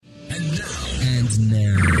And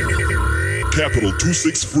now, Capital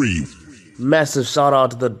 263. Massive shout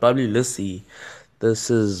out to that bubbly Lissy. This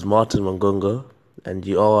is Martin Mangongo, and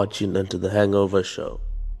you are tuned into the Hangover Show.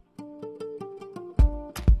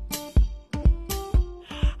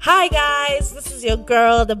 Hi guys, this is your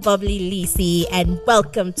girl, the bubbly Lisi, and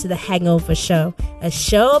welcome to the Hangover Show, a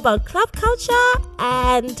show about club culture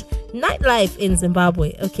and nightlife in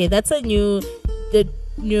Zimbabwe. Okay, that's a new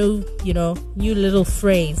little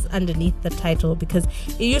phrase underneath the title, because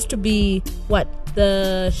it used to be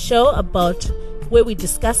the show about where we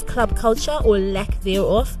discuss club culture or lack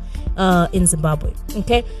thereof in Zimbabwe.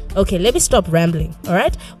 Okay, let me stop rambling. All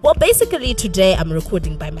right, well, basically today I'm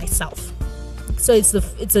recording by myself. So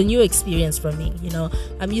it's a new experience for me.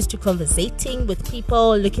 I'm used to conversating with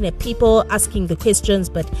people, looking at people, asking the questions,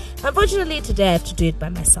 but unfortunately today I have to do it by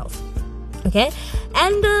myself. Okay,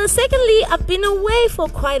 and secondly, I've been away for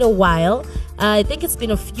quite a while. I think it's been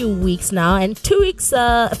a few weeks now, and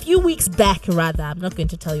a few weeks back rather, I'm not going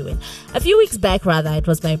to tell you when. A few weeks back rather, it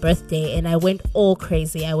was my birthday, and I went all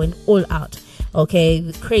crazy. I went all out.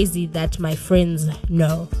 Okay, crazy that my friends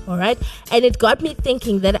know, all right? And it got me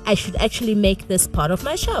thinking that I should actually make this part of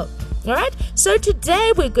my show, all right? So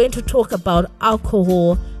today we're going to talk about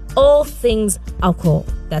alcohol, all things alcohol.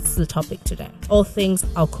 That's the topic today. All things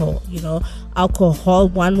alcohol, alcohol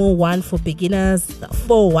 101 for beginners, the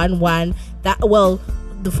 411,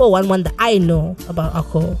 the 411 that I know about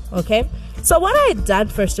alcohol, okay? So what I had done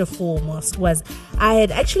first and foremost was I had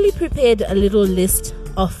actually prepared a little list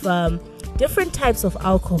of different types of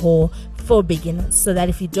alcohol for beginners, so that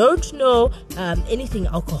if you don't know anything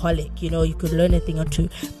alcoholic, you could learn a thing or two.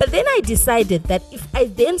 But then I decided that if I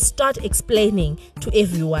then start explaining to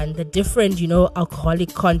everyone the different,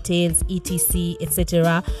 alcoholic contents, etc.,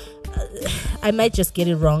 etc., I might just get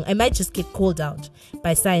it wrong. I might just get called out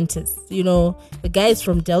by scientists. The guys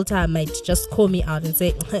from Delta might just call me out and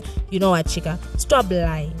say, you know what, chica, stop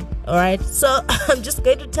lying. All right. So I'm just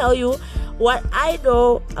going to tell you what I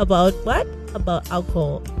know about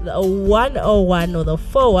alcohol, the 101 or the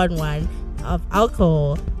 411 of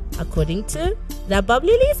alcohol, according to the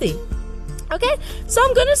bubbly Lizzie. Okay, so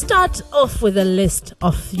I'm going to start off with a list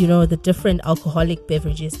of, the different alcoholic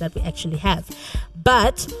beverages that we actually have.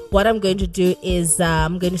 But what I'm going to do is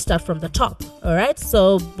I'm going to start from the top. All right,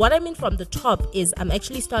 so what I mean from the top is I'm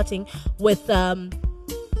actually starting with the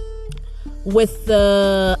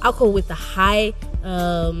alcohol with the high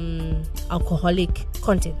alcoholic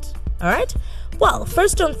content. All right, well,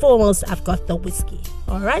 first and foremost, I've got the whiskey.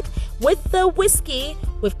 All right, with the whiskey,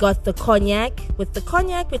 we've got the cognac. With the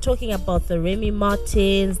cognac, we're talking about the Remy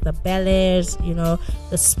Martins, the Bel Airs,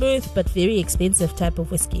 the smooth but very expensive type of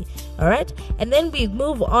whiskey. All right, and then we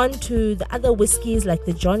move on to the other whiskeys like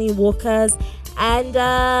the Johnny Walkers, and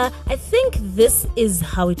I think this is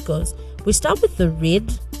how it goes. We start with the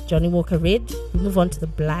red, Johnny Walker Red. We move on to the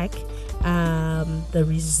black, the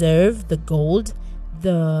Reserve, the gold,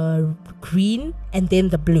 the green, and then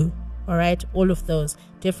the blue. All right, all of those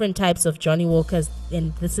different types of Johnny Walkers,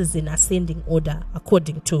 and this is in ascending order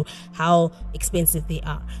according to how expensive they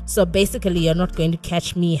are. So basically, you're not going to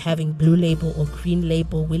catch me having blue label or green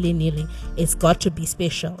label willy-nilly. It's got to be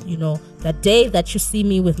special. The day that you see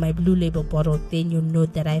me with my blue label bottle, then you know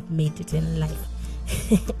that I've made it in life.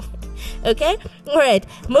 Okay, all right,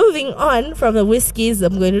 moving on from the whiskeys,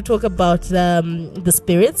 I'm going to talk about the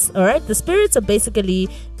spirits. All right, the spirits are basically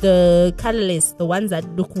the colorless, the ones that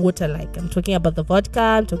look water-like. I'm talking about the vodka,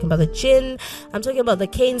 I'm talking about the gin, I'm talking about the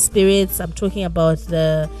cane spirits, I'm talking about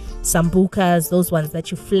the sambucas, those ones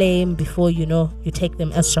that you flame before you take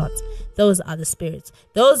them as shots. Those are the spirits.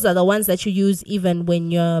 Those are the ones that you use even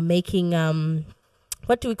when you're making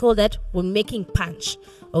what do we call that? We're making punch.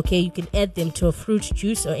 Okay, you can add them to a fruit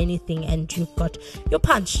juice or anything, and you've got your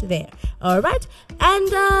punch there. All right, and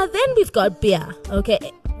then we've got beer. Okay,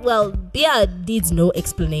 well, beer needs no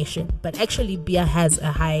explanation, but actually beer has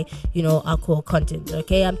a high, alcohol content.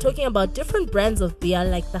 Okay, I'm talking about different brands of beer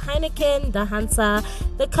like the Heineken, the Hansa,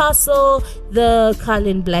 the Castle, the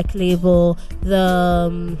Carlin Black Label,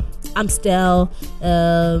 the Amstel,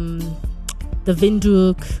 the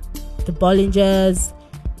Windhoek, the Bollingers,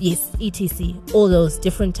 yes, etc. All those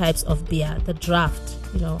different types of beer. The draft,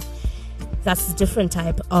 that's a different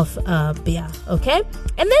type of beer. Okay,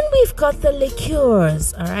 and then we've got the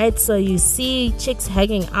liqueurs. All right, so you see chicks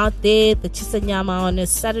hanging out there, the chisanyama on a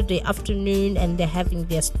Saturday afternoon, and they're having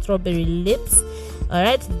their strawberry lips. All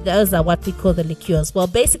right, those are what we call the liqueurs. Well,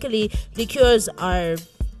 basically, liqueurs are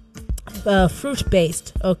fruit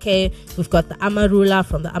based. Okay, we've got the amarula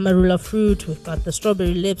from the amarula fruit. We've got the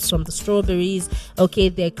strawberry lips from the strawberries. Okay,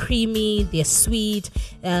 they're creamy, they're sweet.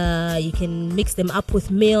 You can mix them up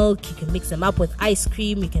with milk, you can mix them up with ice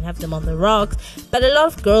cream, you can have them on the rocks. But a lot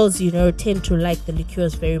of girls, tend to like the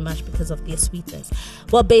liqueurs very much because of their sweetness.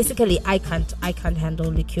 Well, basically I can't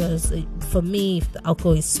handle liqueurs. For me, if the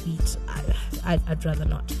alcohol is sweet, I'd rather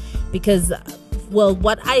not, because well,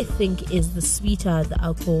 what I think is the sweeter the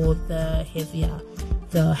alcohol, the heavier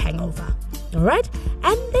the hangover. All right.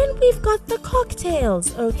 And then we've got the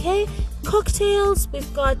cocktails. Okay. Cocktails,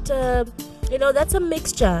 we've got, that's a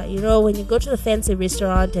mixture. When you go to the fancy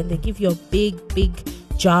restaurant and they give you a big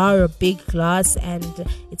jar, a big glass, and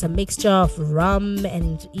it's a mixture of rum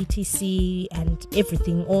and etc and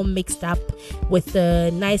everything all mixed up with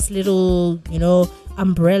a nice little,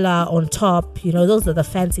 umbrella on top. Those are the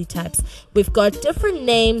fancy types. We've got different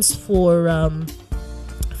names for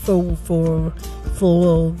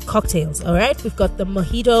cocktails. All right, we've got the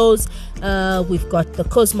mojitos, we've got the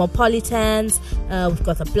cosmopolitans, we've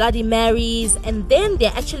got the Bloody Marys, and then there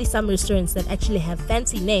are actually some restaurants that actually have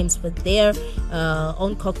fancy names for their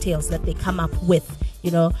own cocktails that they come up with.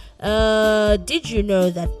 Did you know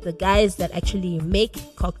that the guys that actually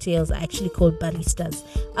make cocktails are actually called baristas?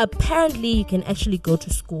 Apparently you can actually go to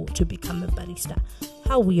school to become a barista.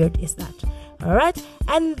 How weird is that? All right.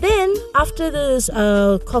 And then after those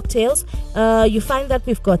cocktails, you find that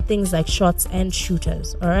we've got things like shots and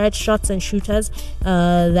shooters. All right, shots and shooters,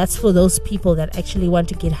 that's for those people that actually want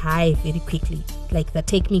to get high very quickly, like the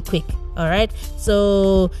take me quick. All right,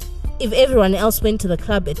 so if everyone else went to the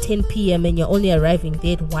club at 10 p.m. and you're only arriving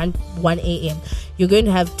there at 1 a.m., you're going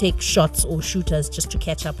to have to take shots or shooters just to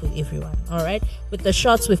catch up with everyone. All right. With the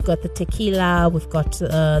shots, we've got the tequila, we've got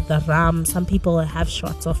the rum. Some people have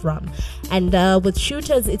shots of rum. And with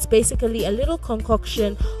shooters, it's basically a little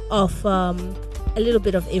concoction of a little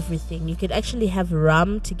bit of everything. You could actually have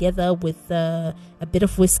rum together with a bit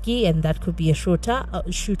of whiskey, and that could be a shooter,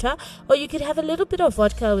 or you could have a little bit of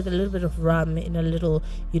vodka with a little bit of rum in a little,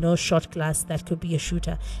 shot glass. That could be a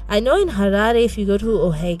shooter. I know in Harare, if you go to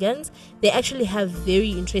O'Hagan's, they actually have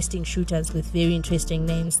very interesting shooters with very interesting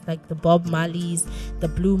names, like the Bob Marleys, the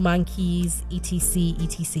Blue Monkeys,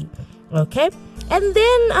 etc. Okay, and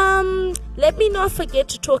then let me not forget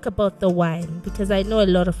to talk about the wine, because I know a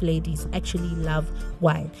lot of ladies actually love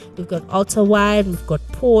wine. We've got altar wine, we've got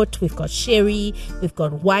port, we've got sherry, we've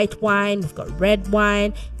got white wine, we've got red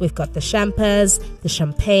wine, we've got the champers, the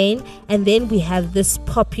champagne, and then we have this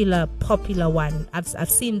popular one.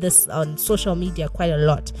 I've seen this on social media quite a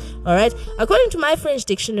lot. All right, according to my French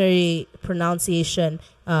dictionary pronunciation,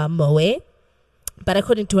 Moet. But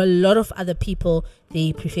according to a lot of other people,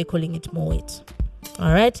 they prefer calling it Moet.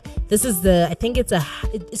 All right. This is I think it's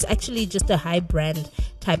actually just a high brand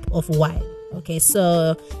type of wine. Okay.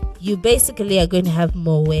 So you basically are going to have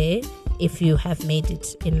Moet if you have made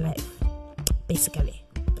it in life, basically.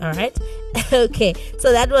 All right. Okay.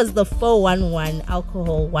 So that was the 411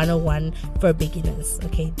 Alcohol 101 for beginners.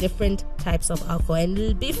 Okay. Different types of alcohol.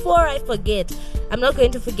 And before I forget, I'm not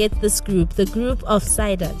going to forget this group, the group of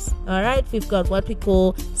ciders. All right. We've got what we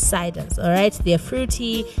call ciders. All right. They're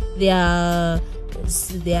fruity. They're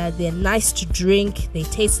nice to drink. They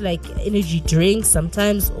taste like energy drinks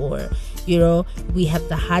sometimes, or we have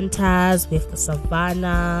the Hunters, we have the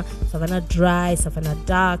Savannah Dry, Savannah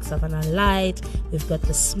Dark, Savannah Light. We've got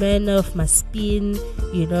the Smirnoff, Maspin,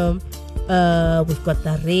 we've got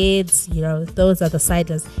the Reds, those are the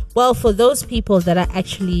ciders. Well, for those people that are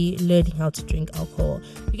actually learning how to drink alcohol,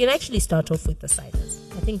 you can actually start off with the ciders.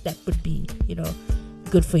 I think that would be,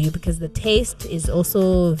 good for you, because the taste is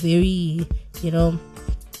also very,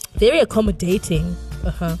 very accommodating,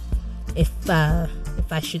 if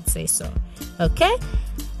I should say so. Okay,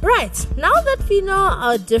 right, now that we know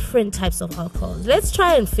our different types of alcohols, let's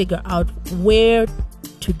try and figure out where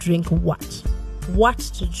to drink what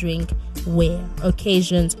to drink where,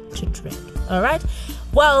 occasions to drink. All right,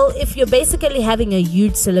 well, if you're basically having a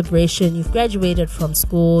huge celebration, you've graduated from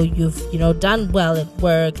school, you've done well at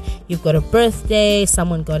work, you've got a birthday,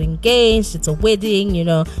 someone got engaged, it's a wedding,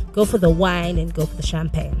 go for the wine and go for the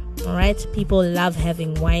champagne. All right, people love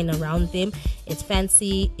having wine around them. It's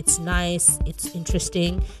fancy, it's nice, it's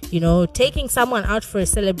interesting. Taking someone out for a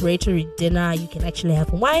celebratory dinner, you can actually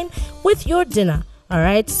have wine with your dinner. All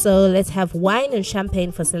right, so let's have wine and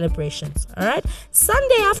champagne for celebrations. All right,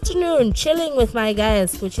 Sunday afternoon, chilling with my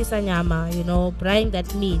guys, kuchisa nyama, buying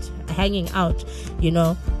that meat, hanging out,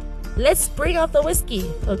 let's bring out the whiskey.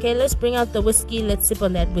 Okay, let's bring out the whiskey. Let's sip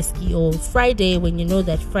on that whiskey. Or Friday, when you know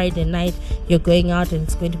that Friday night you're going out and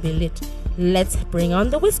it's going to be lit, let's bring on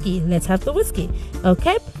the whiskey. Let's have the whiskey.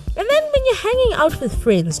 Okay, And then when you're hanging out with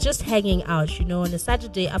friends, just hanging out, on a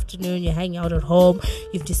Saturday afternoon, you're hanging out at home,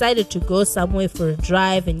 you've decided to go somewhere for a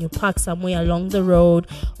drive and you park somewhere along the road,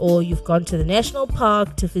 or you've gone to the national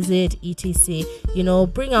park to visit, etc.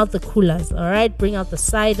 Bring out the coolers, all right? Bring out the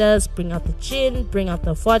ciders, bring out the gin, bring out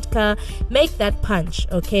the vodka, make that punch,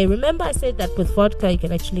 okay? Remember I said that with vodka, you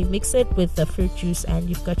can actually mix it with the fruit juice and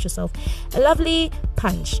you've got yourself a lovely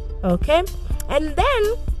punch, okay? And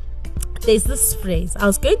then there's this phrase. I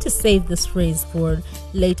was going to save this phrase for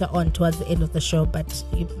later on towards the end of the show, but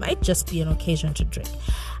it might just be an occasion to drink.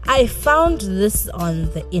 I found this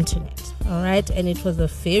on the internet, all right? And it was a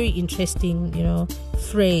very interesting,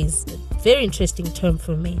 phrase, very interesting term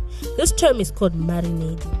for me. This term is called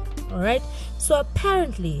marinating, all right? So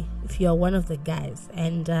apparently, if you're one of the guys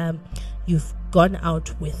and you've gone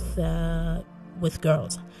out with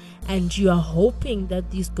girls and you are hoping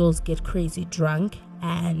that these girls get crazy drunk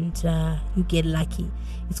and you get lucky,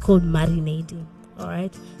 it's called marinating, all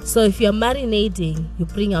right? So if you're marinating, you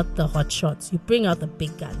bring out the hot shots, you bring out the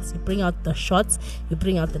big guns, you bring out the shots, you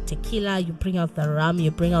bring out the tequila, you bring out the rum, you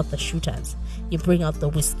bring out the shooters, you bring out the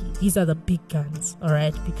whiskey. These are the big guns, all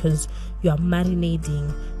right? Because you are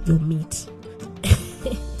marinating your meat.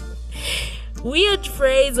 Weird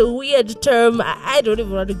phrase, a weird term. I don't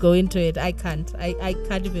even want to go into it. I can't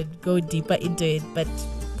even go deeper into it, but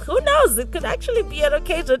who knows? It could actually be an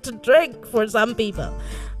occasion to drink for some people.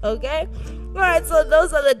 Okay? Alright, so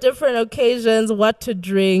those are the different occasions, what to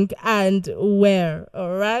drink and where.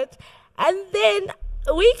 Alright? And then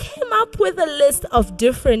we came up with a list of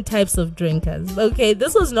different types of drinkers. Okay,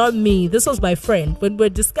 this was not me, this was my friend. When we're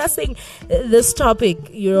discussing this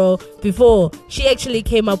topic, before, she actually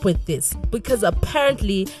came up with this, because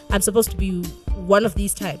apparently I'm supposed to be one of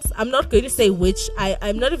these types. I'm not going to say which,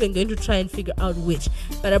 I'm not even going to try and figure out which,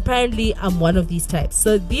 but apparently I'm one of these types.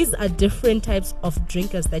 So these are different types of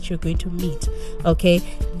drinkers that you're going to meet. Okay,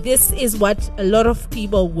 this is what a lot of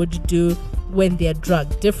people would do when they're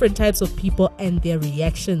drunk. Different types of people and their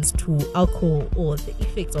reactions to alcohol or the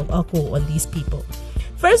effects of alcohol on these people.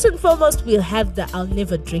 First and foremost, we'll have the I'll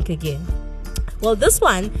never drink again. Well, this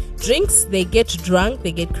one drinks, they get drunk,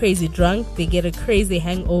 they get crazy drunk, they get a crazy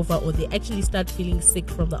hangover, or they actually start feeling sick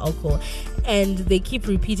from the alcohol, and they keep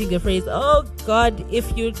repeating the phrase, oh God,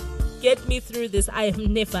 if you get me through this, I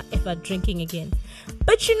am never ever drinking again.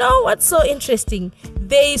 But you know what's so interesting?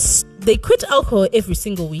 They quit alcohol every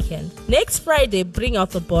single weekend. Next Friday, bring out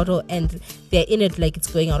the bottle and they're in it like it's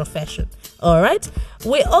going out of fashion. All right.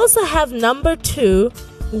 We also have number 2,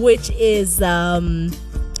 which is the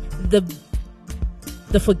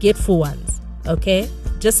forgetful ones. Okay,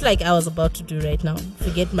 just like I was about to do right now.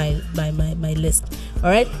 Forget my list. All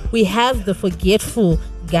right, we have the forgetful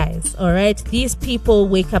guys. All right, these people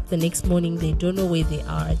wake up the next morning, they don't know where they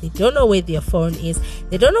are, they don't know where their phone is,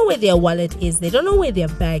 they don't know where their wallet is, they don't know where their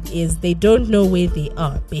bag is, they don't know where they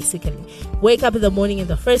are. Basically, wake up in the morning and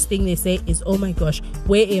the first thing they say is, oh my gosh,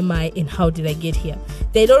 where am I and how did I get here?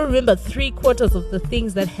 They don't remember 3/4 of the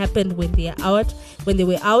things that happened when they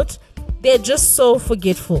were out. They're just so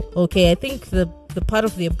forgetful. Okay, I think the part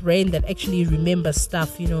of their brain that actually remembers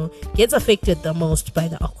stuff, gets affected the most by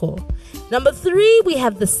the alcohol. Number 3, we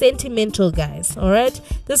have the sentimental guys. All right,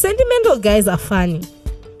 the sentimental guys are funny.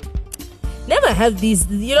 Never have these,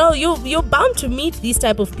 you're bound to meet these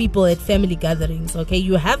type of people at family gatherings. Okay,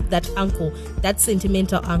 you have that uncle, that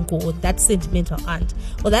sentimental uncle, or that sentimental aunt,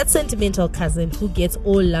 or that sentimental cousin who gets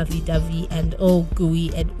all lovey-dovey and all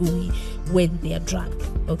gooey and ooey when they're drunk.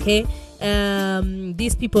 Okay,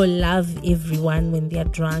 these people love everyone when they're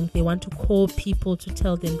drunk. They want to call people to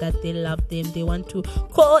tell them that they love them. They want to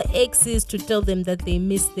call exes to tell them that they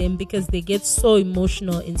miss them, because they get so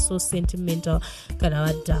emotional and so sentimental.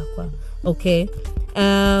 Sdhakwa. Okay,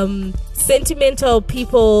 sentimental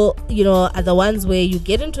people, are the ones where you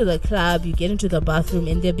get into the club, you get into the bathroom,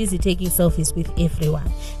 and they're busy taking selfies with everyone.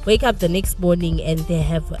 Wake up the next morning and they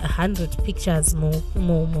have 100 pictures, more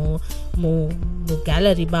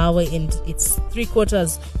gallery bawe, and it's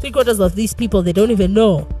three-quarters of these people they don't even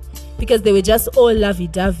know, because they were just all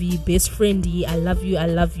lovey-dovey, best friendy, I love you.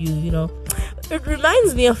 It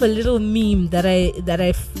reminds me of a little meme that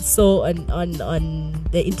I saw on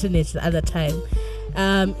the internet the other time.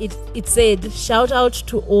 It said, shout out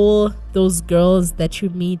to all those girls that you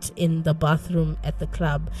meet in the bathroom at the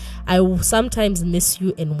club. I will sometimes miss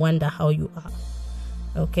you and wonder how you are.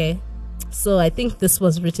 Okay, so I think this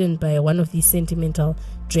was written by one of these sentimental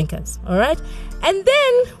drinkers. All right, and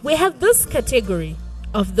then we have this category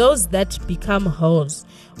of those that become hoes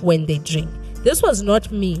when they drink. This was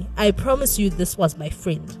not me. I promise you, this was my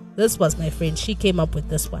friend. This was my friend. She came up with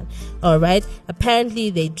this one. All right. Apparently,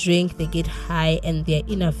 they drink, they get high, and their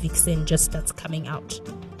inner vixen just starts coming out.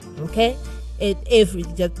 Okay.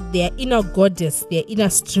 Their inner goddess, their inner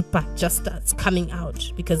stripper just starts coming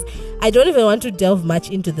out. Because I don't even want to delve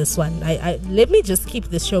much into this one. I let me just keep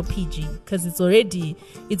the show PG, because it's already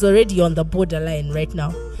on the borderline right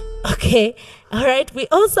now. Okay, all right. We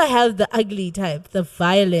also have the ugly type, the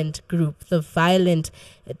violent group, the violent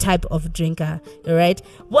type of drinker. All right.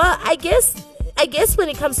 Well, I guess when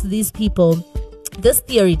it comes to these people, this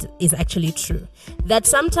theory is actually true. That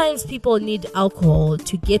sometimes people need alcohol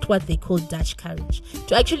to get what they call Dutch courage,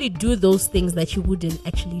 to actually do those things that you wouldn't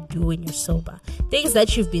actually do when you're sober. Things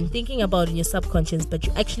that you've been thinking about in your subconscious, but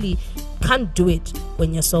you actually can't do it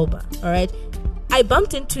when you're sober. All right. I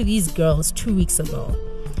bumped into these girls 2 weeks ago.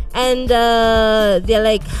 And they're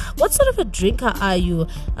like, what sort of a drinker are you?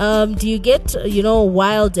 Do you get,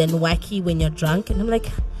 wild and wacky when you're drunk? And I'm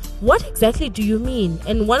like, what exactly do you mean?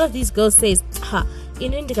 And one of these girls says, and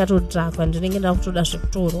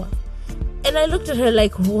I looked at her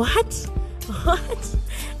like, what?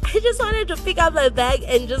 I just wanted to pick up my bag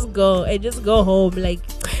and just go home. Like,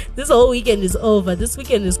 this whole weekend is over. This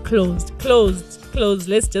weekend is closed.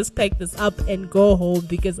 Let's just pack this up and go home,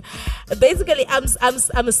 because basically I'm a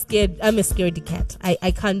scaredy cat.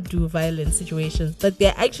 I can't do violent situations. But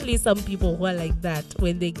there are actually some people who are like that.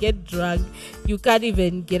 When they get drunk, you can't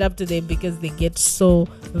even get up to them because they get so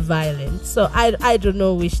violent. So I don't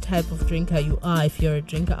know which type of drinker you are, if you're a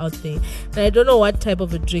drinker out there. And I don't know what type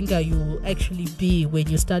of a drinker you will actually be when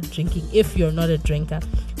you start drinking, if you're not a drinker.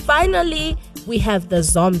 Finally, we have the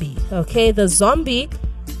zombie. Okay, the zombie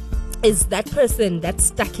is that person, that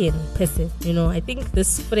stuck in person. I think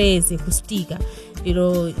this phrase "ikustiga,"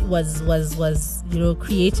 was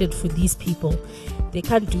created for these people. They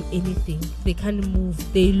can't do anything. They can't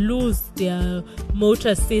move. They lose their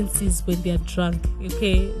motor senses when they're drunk.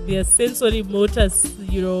 Okay, their sensory motor,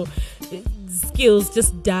 skills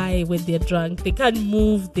just die when they're drunk. They can't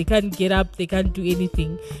move. They can't get up. They can't do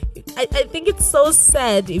anything. I think it's so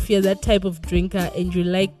sad if you're that type of drinker and you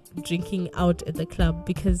like drinking out at the club,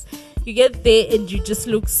 because you get there and you just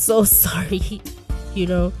look so sorry.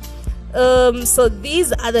 So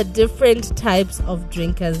these are the different types of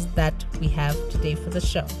drinkers that we have today for the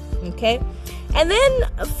show. Okay, and then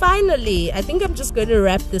finally, I think I'm just going to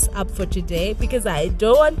wrap this up for today, because I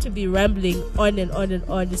don't want to be rambling on and on and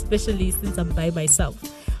on, especially since I'm by myself.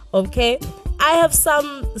 Okay, I have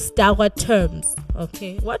some sdhakwa terms.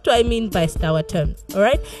 Okay, what do I mean by sdhakwa terms? All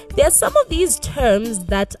right, there are some of these terms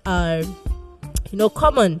that are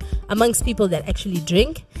common amongst people that actually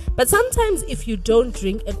drink. But sometimes if you don't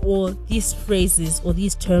drink at all, these phrases or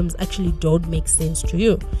these terms actually don't make sense to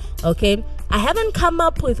you. Okay, I haven't come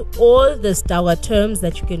up with all the sdhakwa terms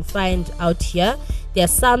that you can find out here. There are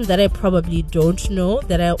some that I probably don't know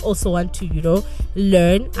that I also want to,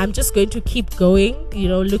 learn. I'm just going to keep going,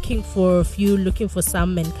 looking for a few, looking for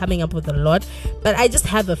some, and coming up with a lot. But I just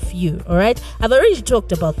have a few, all right? I've already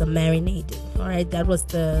talked about the marinating, all right? That's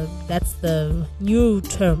the new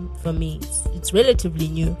term for me. It's relatively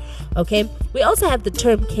new, okay? We also have the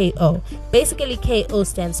term KO. Basically, KO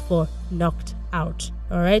stands for knocked out.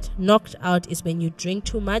 All right, knocked out is when you drink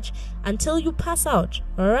too much until you pass out.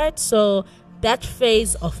 All right, so that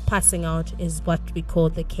phase of passing out is what we call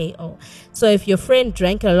the KO. So if your friend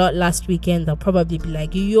drank a lot last weekend, they'll probably be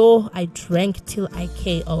like, yo, I drank till I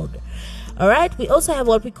KO'd. All right, we also have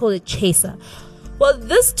what we call a chaser. Well,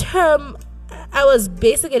 this term, I was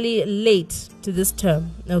basically late to this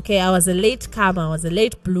term. Okay, I was a late comer, I was a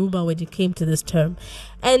late bloomer when it came to this term.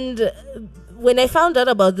 And when I found out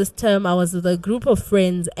about this term, I was with a group of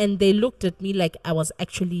friends and they looked at me like I was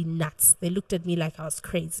actually nuts. They looked at me like I was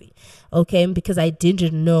crazy, okay, because I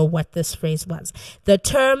didn't know what this phrase was. The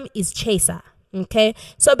term is chaser, okay?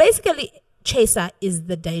 So basically, chaser is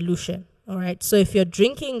the dilution, all right? So if you're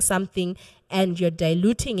drinking something and you're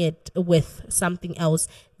diluting it with something else,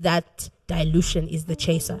 that dilution is the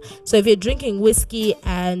chaser. So if you're drinking whiskey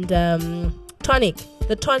and tonic,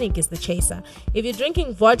 the tonic is the chaser. If you're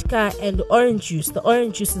drinking vodka and orange juice, the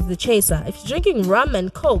orange juice is the chaser. If you're drinking rum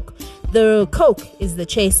and coke, the coke is the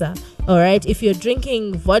chaser. All right. If you're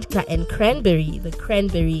drinking vodka and cranberry, the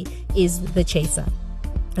cranberry is the chaser.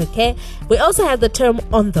 Okay. We also have the term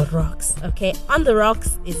on the rocks. Okay. On the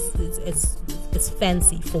rocks is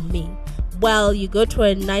fancy for me. Well, you go to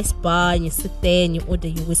a nice bar and you sit there and you order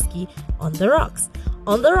your whiskey on the rocks.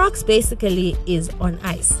 On the rocks basically is on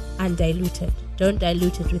ice, undiluted. Don't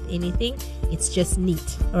dilute it with anything. It's just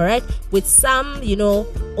neat. All right. With some,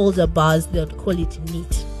 older bars, they'll call it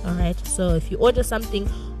neat. All right. So if you order something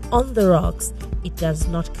on the rocks, it does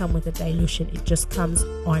not come with a dilution. It just comes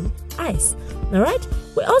on ice. All right.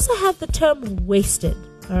 We also have the term wasted.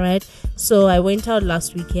 All right. So I went out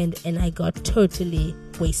last weekend and I got totally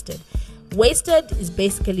wasted. Wasted is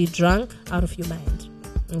basically drunk out of your mind.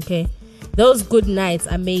 Okay. Those good nights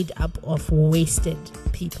are made up of wasted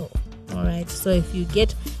people. All right. So if you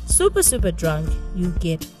get super, super drunk, you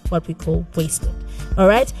get what we call wasted. All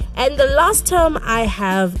right. And the last term I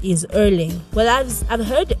have is earling. Well, I've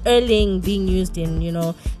heard earling being used in,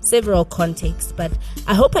 several contexts, but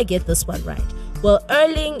I hope I get this one right. Well,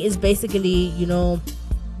 earling is basically,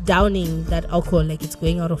 downing that alcohol like it's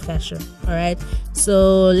going out of fashion. All right.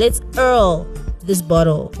 So let's earl this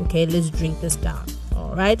bottle. Okay. Let's drink this down.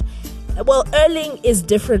 All right. Well, earling is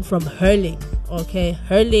different from hurling. Okay.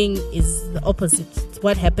 Hurling is the opposite. It's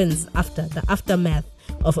what happens after, the aftermath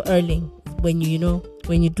of earling, when you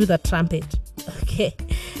do the trumpet. Okay,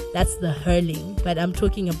 that's the hurling, but I'm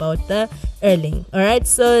talking about the earling. All right,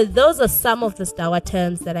 so those are some of the SDhakwa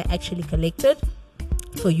terms that I actually collected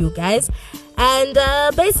for you guys, and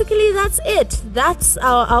basically that's it. That's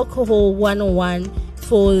our alcohol 101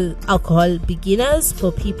 for alcohol beginners,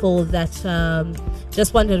 for people that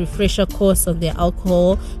just want a refresher course on their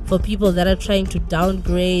alcohol, for people that are trying to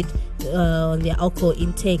downgrade on their alcohol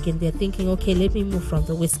intake and they're thinking, okay, let me move from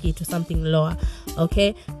the whiskey to something lower.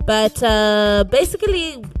 Okay, but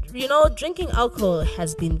basically, drinking alcohol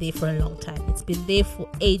has been there for a long time. It's been there for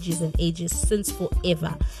ages and ages, since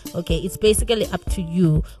forever. Okay, it's basically up to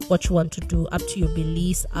you what you want to do, up to your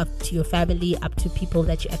beliefs, up to your family, up to people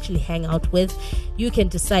that you actually hang out with. You can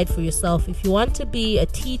decide for yourself if you want to be a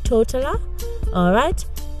teetotaler. All right,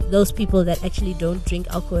 those people that actually don't drink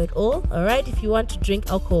alcohol at all. All right, if you want to drink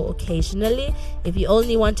alcohol occasionally, if you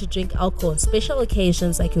only want to drink alcohol on special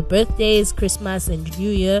occasions like your birthdays, Christmas and New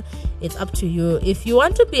Year, it's up to you. If you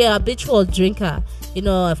want to be a habitual drinker,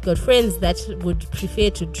 I've got friends that would prefer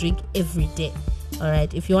to drink every day. All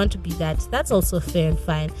right, if you want to be that, that's also fair and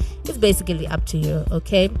fine. It's basically up to you.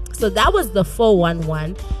 Okay, so that was the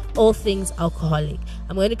 411, all things alcoholic.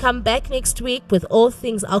 I'm going to come back next week with all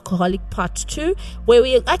things alcoholic part 2, where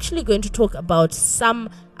we are actually going to talk about some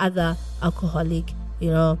other alcoholic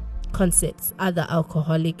concepts, other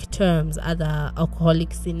alcoholic terms, other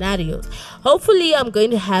alcoholic scenarios. Hopefully I'm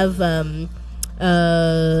going to have a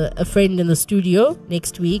friend in the studio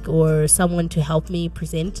next week, or someone to help me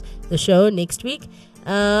present the show next week,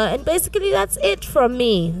 and basically that's it from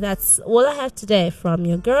me. That's all I have today from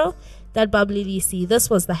your girl, that bubbly DC. This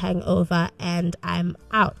was The Hangover, and I'm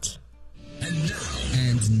out.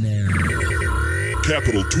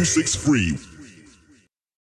 Capital 263